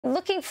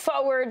looking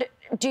forward,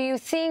 do you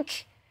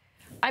think,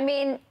 I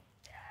mean,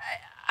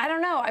 I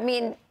don't know. I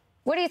mean,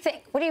 what do you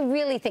think? What do you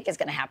really think is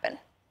going to happen?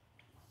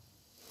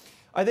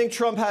 I think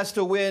Trump has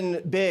to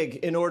win big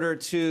in order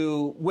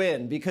to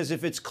win, because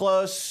if it's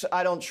close,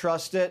 I don't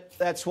trust it.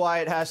 That's why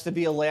it has to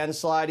be a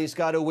landslide. He's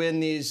got to win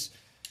these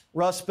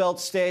Rust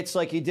Belt states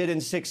like he did in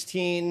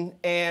 2016.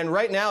 And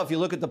right now, if you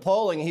look at the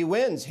polling, he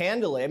wins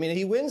handily. I mean,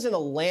 he wins in a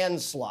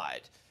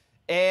landslide.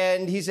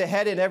 And he's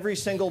ahead in every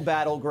single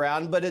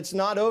battleground, but it's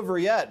not over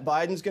yet.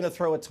 Biden's going to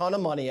throw a ton of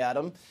money at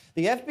him.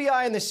 The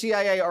FBI and the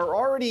CIA are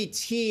already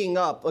teeing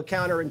up a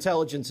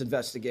counterintelligence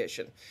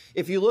investigation.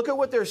 If you look at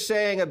what they're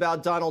saying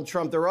about Donald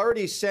Trump, they're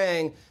already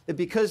saying that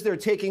because they're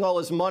taking all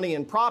his money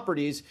and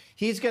properties,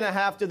 he's going to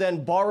have to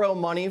then borrow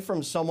money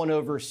from someone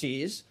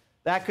overseas.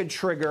 That could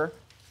trigger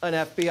an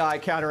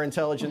FBI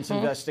counterintelligence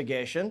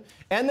investigation.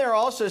 And they're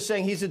also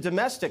saying he's a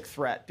domestic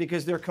threat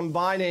because they're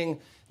combining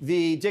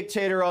the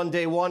dictator on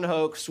day one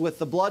hoax with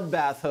the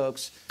bloodbath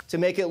hoax to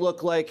make it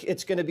look like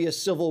it's going to be a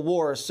civil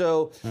war.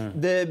 So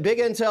the big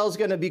intel is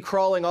going to be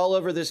crawling all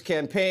over this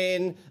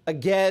campaign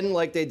again,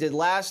 like they did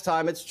last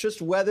time. It's just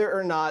whether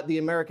or not the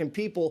American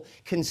people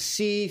can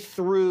see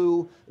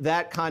through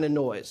that kind of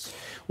noise.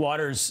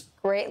 Waters,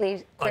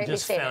 greatly I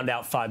just stated. found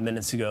out 5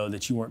 minutes ago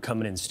that you weren't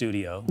coming in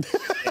studio.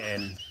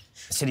 And I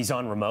said he's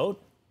on remote.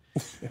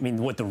 I mean,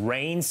 would the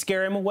rain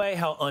scare him away?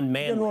 How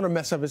unmanly. He didn't want to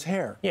mess up his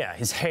hair. Yeah,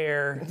 his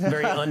hair,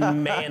 very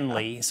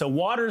unmanly. So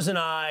Waters and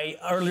I,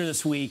 earlier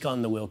this week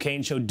on The Will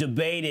Cain Show,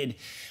 debated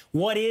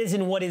what is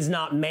and what is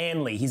not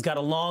manly. He's got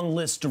a long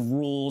list of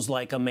rules,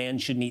 like a man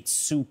shouldn't eat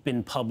soup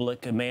in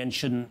public, a man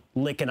shouldn't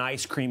lick an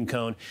ice cream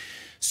cone.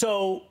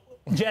 So,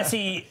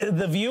 Jesse,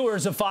 the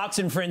viewers of Fox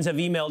and Friends have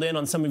emailed in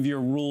on some of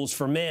your rules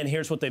for men.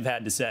 Here's what they've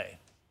had to say.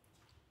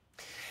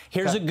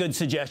 Here's a good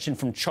suggestion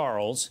from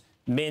Charles.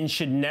 Men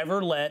should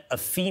never let a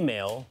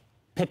female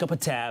pick up a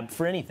tab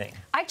for anything.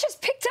 I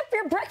just picked up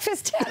your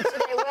breakfast tab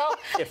today, Will.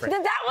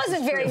 Different. That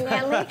wasn't very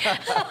manly.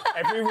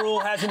 Every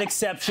rule has an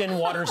exception.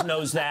 Waters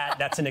knows that.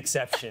 That's an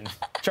exception.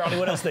 Charlie,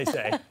 what else they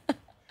say?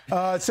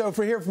 So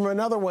from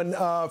another one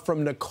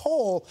from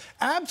Nicole,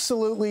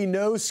 absolutely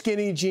no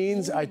skinny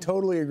jeans. I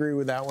totally agree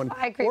with that one.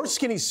 I agree. Or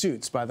skinny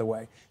suits, by the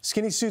way.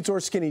 Skinny suits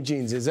or skinny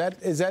jeans. Does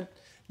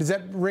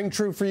that ring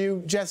true for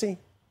you, Jesse?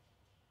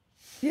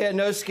 Yeah,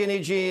 no skinny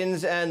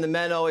jeans, and the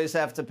men always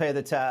have to pay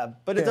the tab.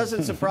 But it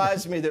doesn't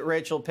surprise me that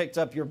Rachel picked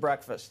up your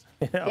breakfast.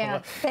 Yeah,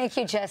 thank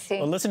you, Jesse.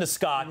 Well, listen to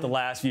Scott, the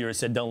last viewer,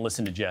 said don't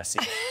listen to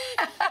Jesse.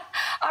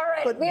 All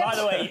right. But by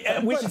the way,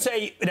 we should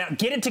say, now,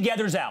 Get It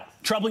Together's out.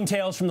 Troubling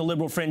Tales from the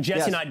Liberal Friend.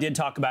 Jesse and I did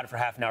talk about it for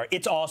half an hour.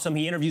 It's awesome.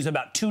 He interviews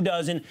about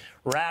 24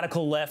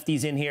 radical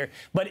lefties in here.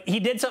 But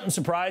he did something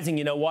surprising.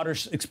 You know,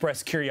 Waters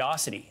expressed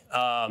curiosity.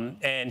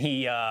 And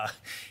he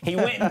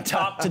went and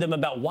talked to them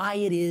about why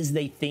it is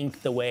they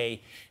think the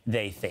way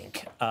they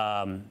think.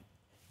 And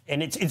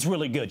it's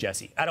really good,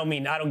 Jesse. I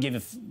don't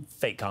give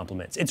fake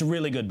compliments. It's a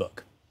really good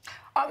book.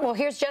 Well,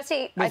 here's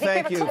Jesse. Well, I think we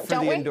have a thank you clip, for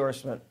don't the we?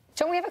 endorsement.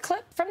 Don't we have a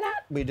clip from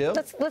that? We do.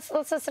 Let's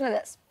listen to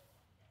this.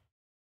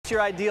 What's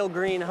your ideal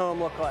green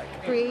home look like?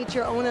 Create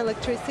your own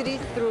electricity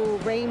through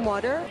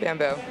rainwater.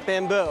 Bamboo.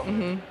 Bamboo.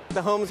 Mm-hmm.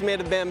 The home's made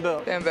of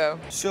bamboo. Bamboo.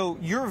 So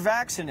you're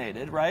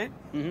vaccinated, right?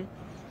 Mm-hmm.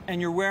 And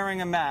you're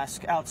wearing a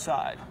mask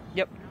outside.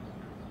 Yep.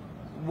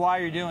 Why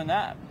are you doing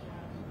that?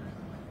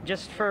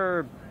 Just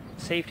for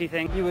safety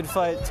thing. You would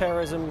fight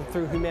terrorism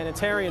through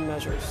humanitarian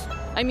measures.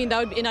 I mean, that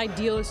would be in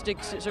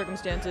idealistic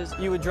circumstances.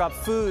 You would drop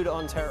food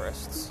on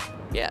terrorists.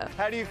 Yeah.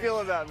 How do you feel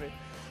about me?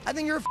 I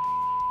think you're a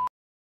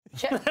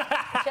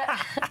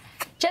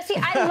Jesse,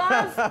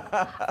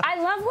 I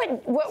love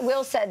what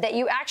Will said, that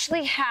you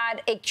actually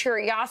had a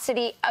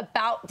curiosity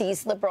about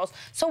these liberals.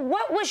 So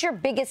what was your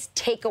biggest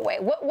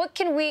takeaway? What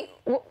can we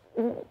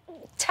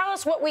tell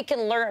us what we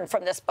can learn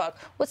from this book?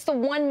 What's the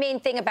one main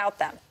thing about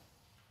them?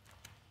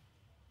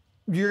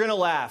 You're going to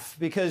laugh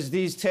because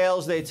these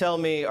tales they tell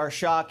me are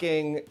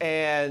shocking,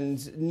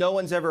 and no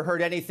one's ever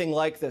heard anything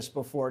like this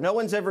before. No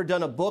one's ever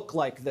done a book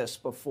like this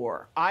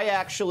before. I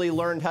actually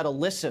learned how to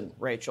listen,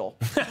 Rachel.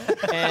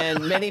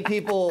 And many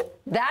people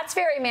That's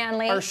very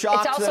manly. are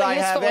shocked it's also that I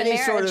have any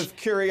marriage. sort of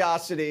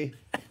curiosity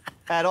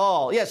at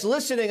all. Yes,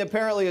 listening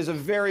apparently is a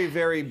very,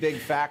 very big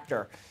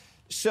factor.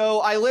 So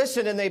I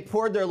listened, and they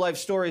poured their life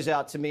stories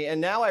out to me, and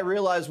now I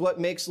realize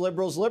what makes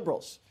liberals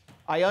liberals.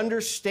 I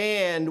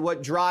understand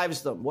what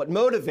drives them, what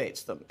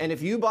motivates them. And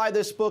if you buy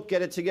this book,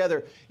 Get It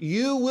Together,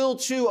 you will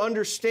too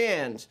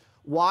understand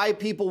why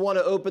people want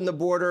to open the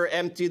border,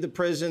 empty the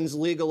prisons,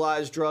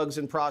 legalize drugs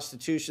and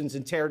prostitutions,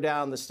 and tear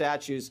down the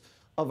statues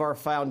of our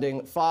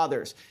founding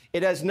fathers.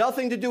 It has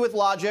nothing to do with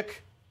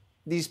logic.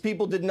 These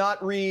people did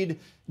not read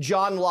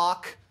John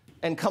Locke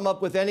and come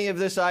up with any of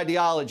this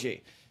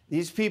ideology.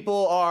 These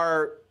people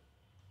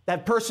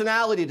have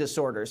personality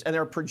disorders, and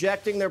they're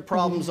projecting their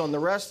problems on the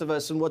rest of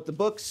us. And what the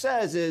book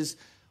says is,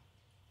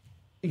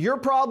 your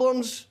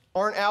problems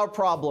aren't our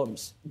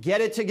problems.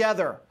 Get it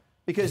together.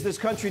 Because this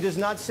country does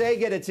not say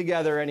get it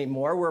together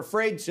anymore. We're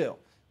afraid to.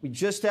 We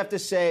just have to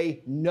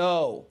say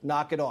no.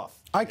 Knock it off.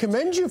 I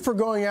commend you for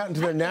going out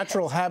into their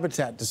natural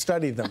habitat to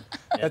study them.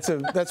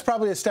 That's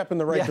probably a step in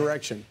the right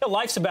direction.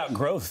 Life's about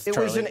growth, It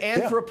Charlie. was an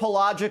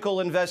anthropological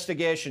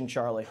investigation,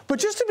 Charlie. But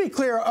just to be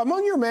clear,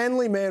 among your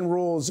manly man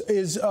rules,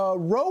 is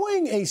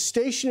rowing a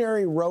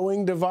stationary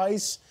rowing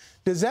device?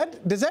 Does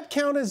that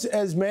count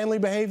as manly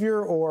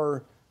behavior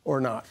or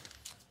not?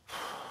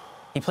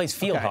 He plays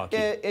field hockey.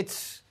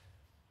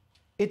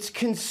 It's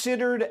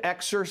considered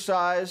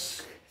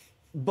exercise,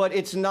 but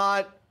it's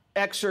not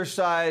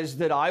exercise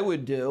that I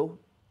would do.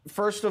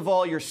 First of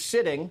all, you're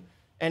sitting,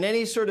 and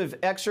any sort of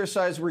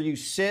exercise where you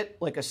sit,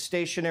 like a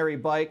stationary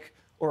bike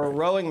or a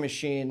rowing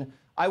machine,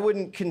 I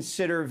wouldn't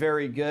consider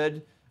very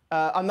good.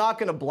 I'm not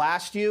going to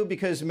blast you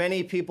because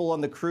many people on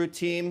the crew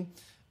team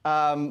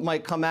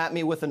might come at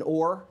me with an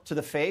oar to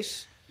the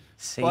face.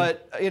 See?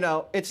 But,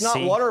 it's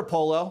not water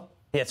polo.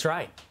 That's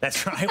right.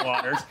 That's right,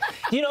 Watters.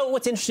 You know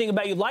what's interesting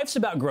about you? Life's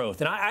about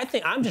growth. And I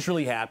think I'm just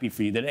really happy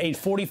for you that at age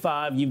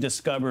 45, you've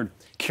discovered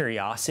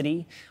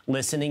curiosity,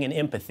 listening, and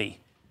empathy.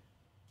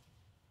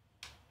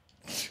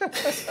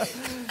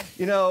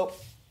 Now,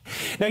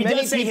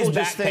 many people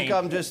just think pain.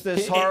 I'm just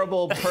this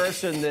horrible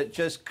person that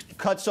just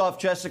cuts off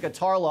Jessica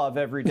Tarlov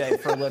every day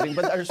for a living.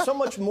 But there's so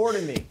much more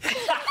to me.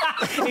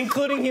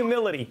 Including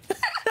humility.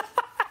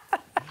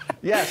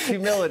 Yes,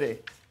 humility.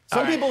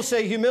 Some people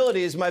say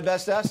humility is my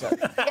best asset.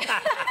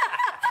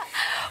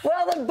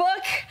 Well, the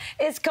book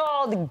is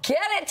called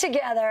Get It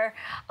Together.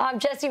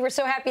 Jesse, we're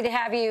so happy to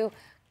have you.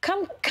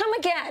 Come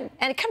again,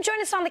 and come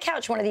join us on the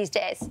couch one of these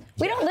days.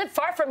 We don't live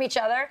far from each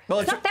other. Well,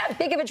 it's not that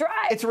big of a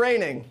drive. It's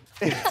raining.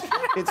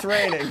 It's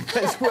raining,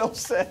 as Will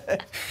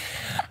said.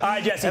 All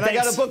right, Jesse, and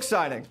thanks. I got a book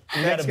signing.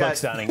 You got a book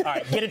signing. All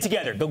right, get it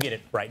together. Go get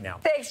it right now.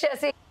 Thanks,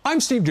 Jesse. I'm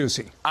Steve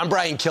Doocy. I'm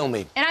Brian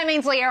Kilmeade. And I'm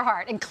Ainsley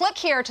Earhart. And click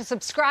here to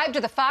subscribe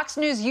to the Fox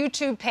News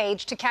YouTube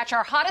page to catch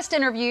our hottest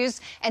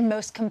interviews and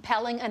most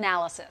compelling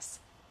analysis.